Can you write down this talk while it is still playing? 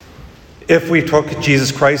If we took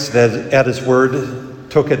Jesus Christ at his word,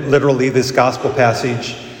 took it literally, this gospel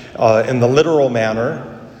passage, in the literal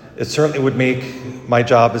manner, it certainly would make my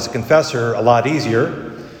job as a confessor a lot easier.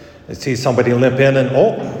 I see somebody limp in and,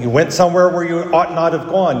 oh, you went somewhere where you ought not have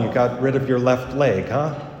gone. You got rid of your left leg,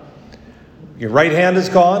 huh? Your right hand is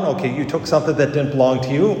gone. Okay, you took something that didn't belong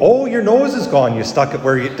to you. Oh, your nose is gone. You stuck it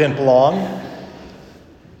where it didn't belong.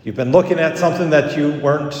 You've been looking at something that you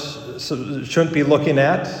shouldn't be looking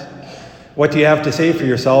at. What do you have to say for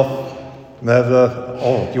yourself?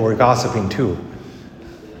 Oh, you were gossiping too.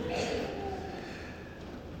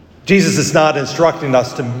 Jesus is not instructing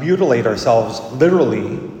us to mutilate ourselves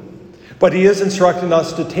literally, but he is instructing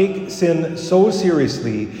us to take sin so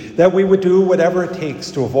seriously that we would do whatever it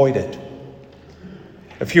takes to avoid it.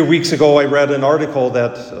 A few weeks ago, I read an article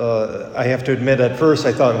that I have to admit at first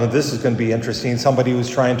I thought, well, this is going to be interesting. Somebody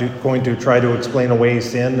who's going to try to explain away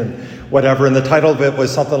sin and whatever. And the title of it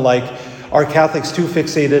was something like, "Are Catholics Too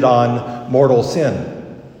Fixated on Mortal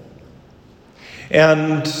Sin?"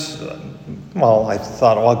 And, well, I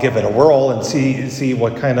thought, I'll give it a whirl and see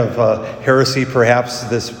what kind of heresy perhaps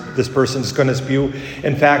this person is going to spew.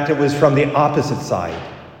 In fact, it was from the opposite side.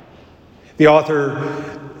 The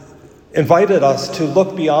author invited us to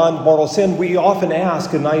look beyond mortal sin. We often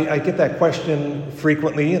ask, and I get that question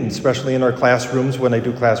frequently, and especially in our classrooms when I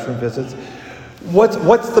do classroom visits,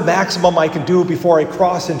 what's the maximum I can do before I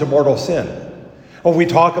cross into mortal sin? Well, we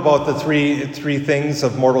talk about the three things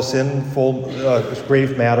of mortal sin: full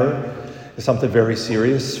grave matter is something very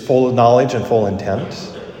serious, full of knowledge and full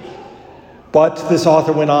intent. But this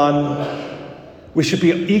author went on, we should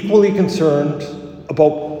be equally concerned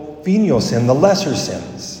about venial sin, the lesser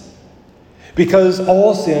sins. Because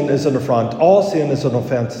all sin is an affront, all sin is an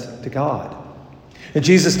offense to God. And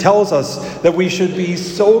Jesus tells us that we should be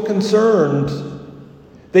so concerned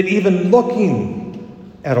that even looking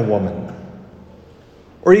at a woman,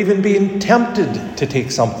 or even being tempted to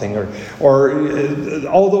take something, or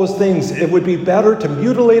all those things, it would be better to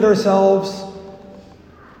mutilate ourselves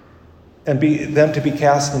and than to be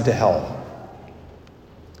cast into hell.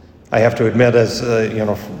 I have to admit, as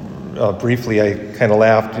briefly, I kind of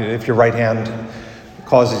laughed. If your right hand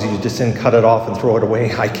causes you to sin, cut it off and throw it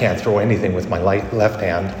away. I can't throw anything with my left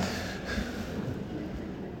hand.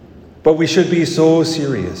 But we should be so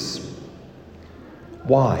serious.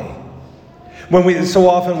 Why? So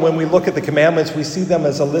often when we look at the commandments, we see them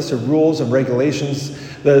as a list of rules and regulations,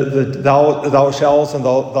 the thou shalls and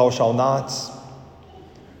thou shalt nots.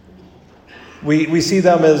 We see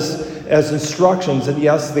them as instructions, and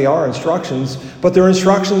yes, they are instructions, but they're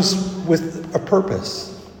instructions with a purpose.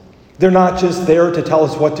 They're not just there to tell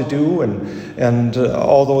us what to do and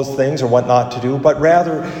all those things or what not to do, but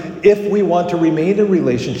rather, if we want to remain in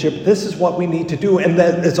relationship, this is what we need to do. And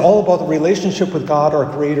that it's all about the relationship with God,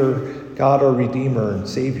 our Creator, God, our Redeemer and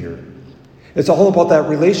Savior. It's all about that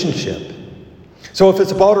relationship. So if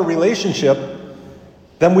it's about a relationship,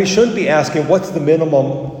 then we shouldn't be asking, what's the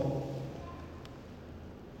minimum?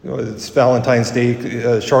 It's Valentine's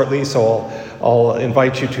Day shortly, so I'll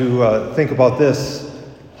invite you to think about this.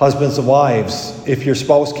 Husbands and wives, if your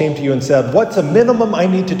spouse came to you and said, what's a minimum I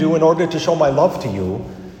need to do in order to show my love to you?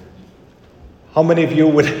 How many of you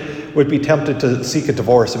would be tempted to seek a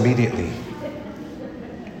divorce immediately?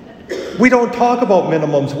 We don't talk about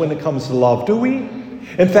minimums when it comes to love, do we?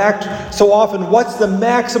 In fact, so often, what's the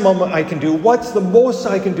maximum I can do? What's the most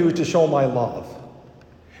I can do to show my love?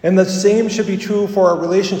 And the same should be true for our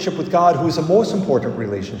relationship with God, who is the most important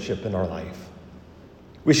relationship in our life.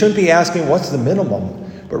 We shouldn't be asking what's the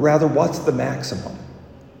minimum, but rather what's the maximum.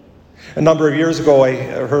 A number of years ago, I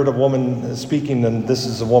heard a woman speaking, and this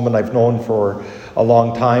is a woman I've known for a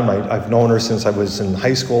long time. I've known her since I was in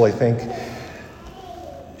high school, I think.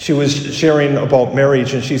 She was sharing about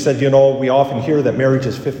marriage, and she said, we often hear that marriage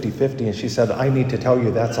is 50-50, and she said, I need to tell you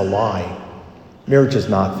that's a lie. Marriage is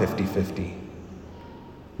not 50-50.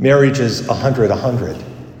 Marriage is 100-100.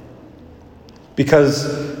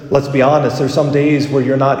 Because, let's be honest, there's some days where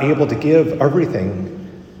you're not able to give everything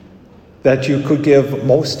that you could give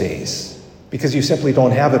most days, because you simply don't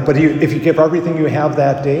have it. But if you give everything you have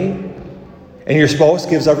that day, and your spouse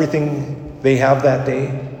gives everything they have that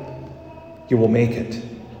day, you will make it.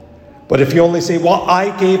 But if you only say, well,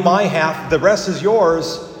 I gave my half, the rest is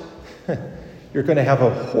yours, you're going to have a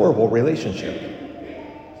horrible relationship.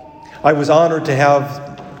 I was honored to have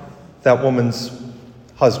that woman's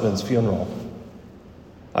husband's funeral.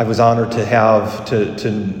 I was honored to have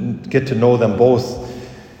to get to know them both.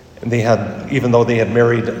 And they had, even though they had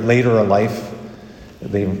married later in life,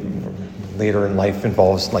 later in life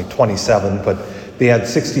involves like 27, but they had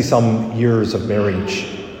 60-some years of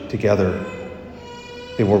marriage together.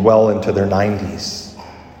 They were well into their 90s.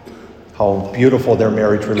 How beautiful their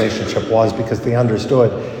marriage relationship was, because they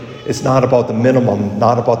understood it's not about the minimum,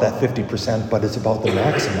 not about that 50%, but it's about the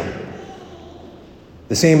maximum.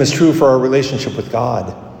 The same is true for our relationship with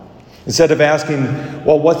God. Instead of asking,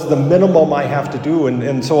 well, what's the minimum I have to do?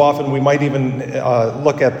 And so often we might even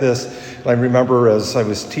look at this. I remember as I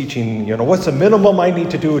was teaching, what's the minimum I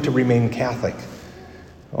need to do to remain Catholic?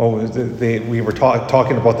 We were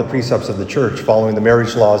talking about the precepts of the church, following the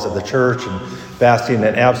marriage laws of the church, and fasting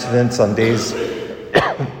and abstinence on days,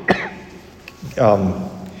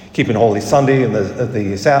 keeping Holy Sunday and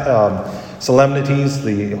the solemnities,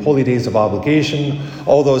 the holy days of obligation,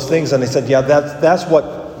 all those things. And I said, yeah, that's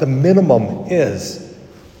what the minimum is.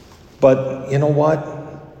 But you know what?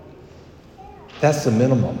 That's the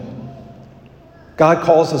minimum. God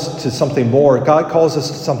calls us to something more. God calls us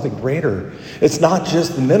to something greater. It's not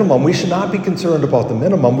just the minimum. We should not be concerned about the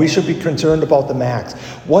minimum. We should be concerned about the max.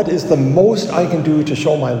 What is the most I can do to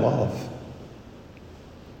show my love?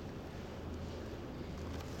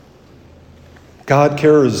 God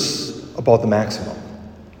cares about the maximum.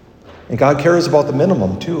 And God cares about the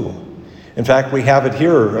minimum too. In fact, we have it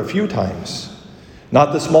here a few times.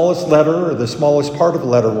 Not the smallest letter or the smallest part of a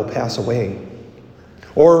letter will pass away.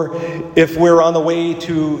 Or if we're on the way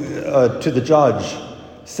to the judge,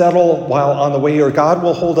 settle while on the way, or God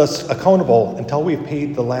will hold us accountable until we've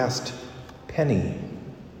paid the last penny.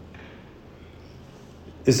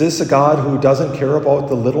 Is this a God who doesn't care about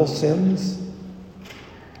the little sins?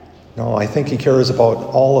 No, I think he cares about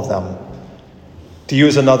all of them. To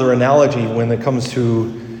use another analogy, when it comes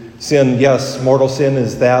to sin, yes, mortal sin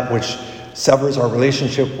is that which severs our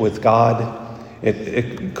relationship with God.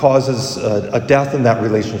 It causes a death in that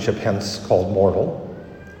relationship, hence called mortal.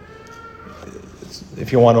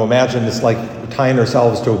 If you want to imagine, it's like tying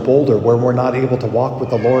ourselves to a boulder where we're not able to walk with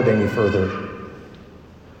the Lord any further.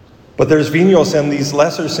 But there's venial sin, these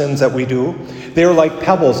lesser sins that we do. They're like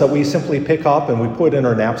pebbles that we simply pick up and we put in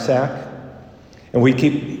our knapsack. And we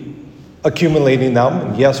keep accumulating them.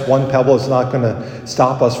 And yes, one pebble is not going to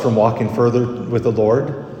stop us from walking further with the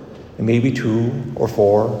Lord. And maybe 2 or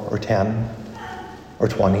 4 or 10 or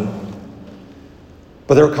 20.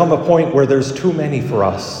 But there will come a point where there's too many for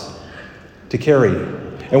us to carry.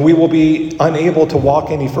 And we will be unable to walk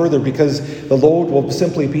any further because the load will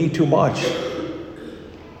simply be too much.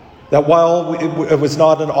 That while it was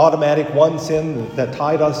not an automatic one sin that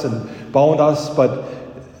tied us and bound us, but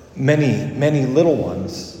many, many little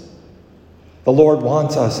ones, the Lord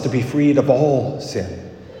wants us to be freed of all sin,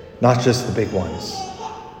 not just the big ones.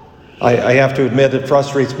 I have to admit, it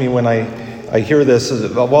frustrates me when I hear this.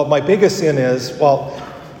 Well, my biggest sin is, well,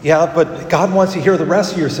 yeah, but God wants to hear the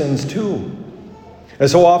rest of your sins too. And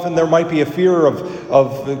so often there might be a fear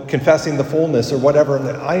of confessing the fullness or whatever. And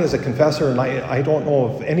I, as a confessor, and I don't know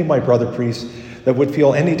of any of my brother priests that would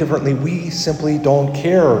feel any differently. We simply don't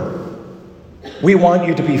care. We want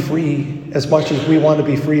you to be free as much as we want to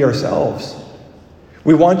be free ourselves.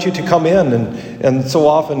 We want you to come in, and so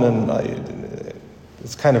often,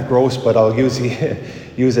 it's kind of gross, but I'll use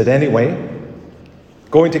it anyway.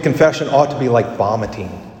 Going to confession ought to be like vomiting.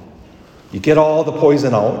 You get all the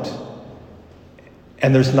poison out,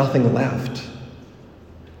 and there's nothing left.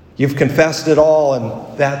 You've confessed it all,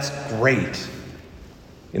 and that's great.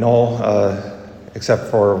 Except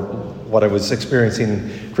for what I was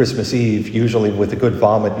experiencing Christmas Eve. Usually with a good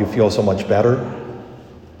vomit, you feel so much better.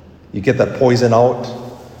 You get that poison out,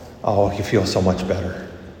 oh, you feel so much better.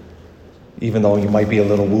 Even though you might be a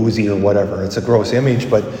little woozy or whatever. It's a gross image,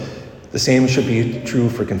 but the same should be true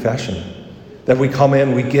for confession. That we come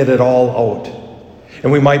in, we get it all out.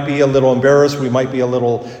 And we might be a little embarrassed, we might be a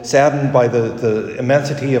little saddened by the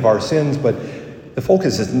immensity of our sins, but the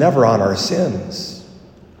focus is never on our sins.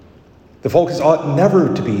 The focus ought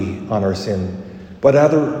never to be on our sin, but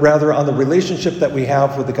rather on the relationship that we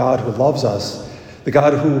have with the God who loves us, the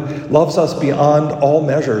God who loves us beyond all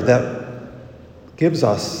measure, that gives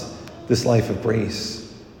us this life of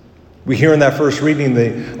grace. We hear in that first reading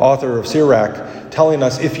the author of Sirach telling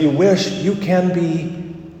us, if you wish, you can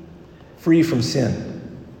be free from sin.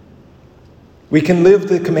 We can live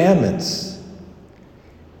the commandments.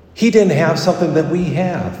 He didn't have something that we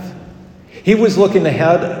have. He was looking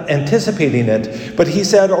ahead, anticipating it, but he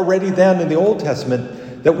said already then in the Old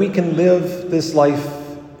Testament that we can live this life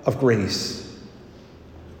of grace.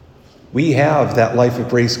 We have that life of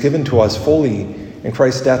grace given to us fully in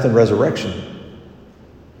Christ's death and resurrection.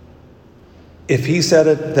 If he said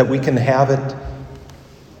it, that we can have it,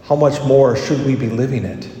 how much more should we be living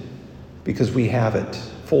it? Because we have it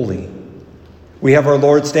fully. We have our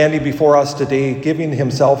Lord standing before us today, giving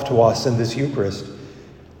himself to us in this Eucharist,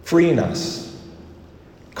 freeing us.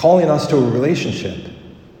 calling us to a relationship.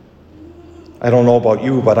 I don't know about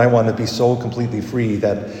you, but I want to be so completely free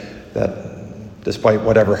that despite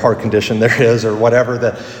whatever heart condition there is or whatever,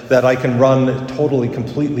 that I can run totally,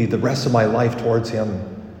 completely the rest of my life towards him.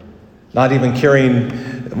 Not even carrying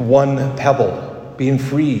one pebble, being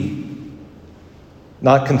free.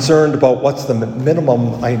 Not concerned about what's the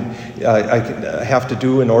minimum I have to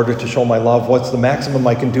do in order to show my love. What's the maximum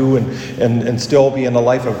I can do and still be in a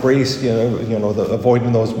life of grace,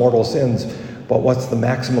 avoiding those mortal sins. But what's the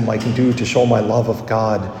maximum I can do to show my love of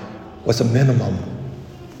God? What's a minimum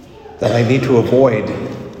that I need to avoid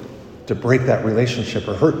to break that relationship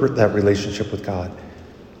or hurt that relationship with God?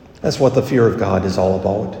 That's what the fear of God is all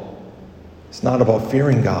about. It's not about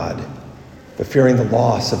fearing God, but fearing the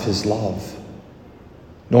loss of his love.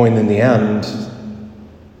 Knowing in the end,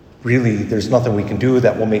 really, there's nothing we can do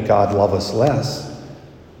that will make God love us less,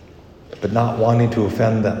 but not wanting to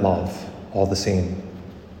offend that love all the same.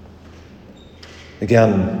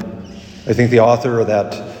 Again, I think the author of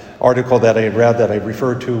that article that I read that I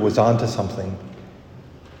referred to was onto something.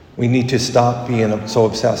 We need to stop being so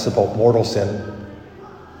obsessed about mortal sin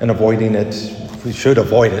and avoiding it. We should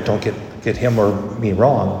avoid it, don't get him or me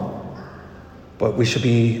wrong. But we should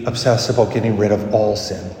be obsessed about getting rid of all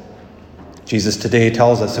sin. Jesus today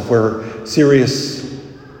tells us if we're serious,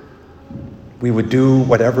 we would do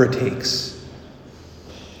whatever it takes.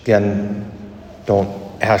 Again,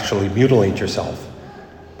 don't actually mutilate yourself,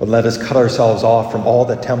 but let us cut ourselves off from all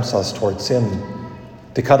that tempts us towards sin,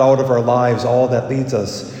 to cut out of our lives all that leads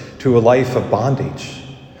us to a life of bondage,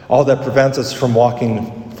 all that prevents us from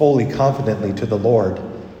walking fully confidently to the Lord,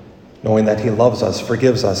 knowing that he loves us,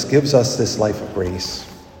 forgives us, gives us this life of grace.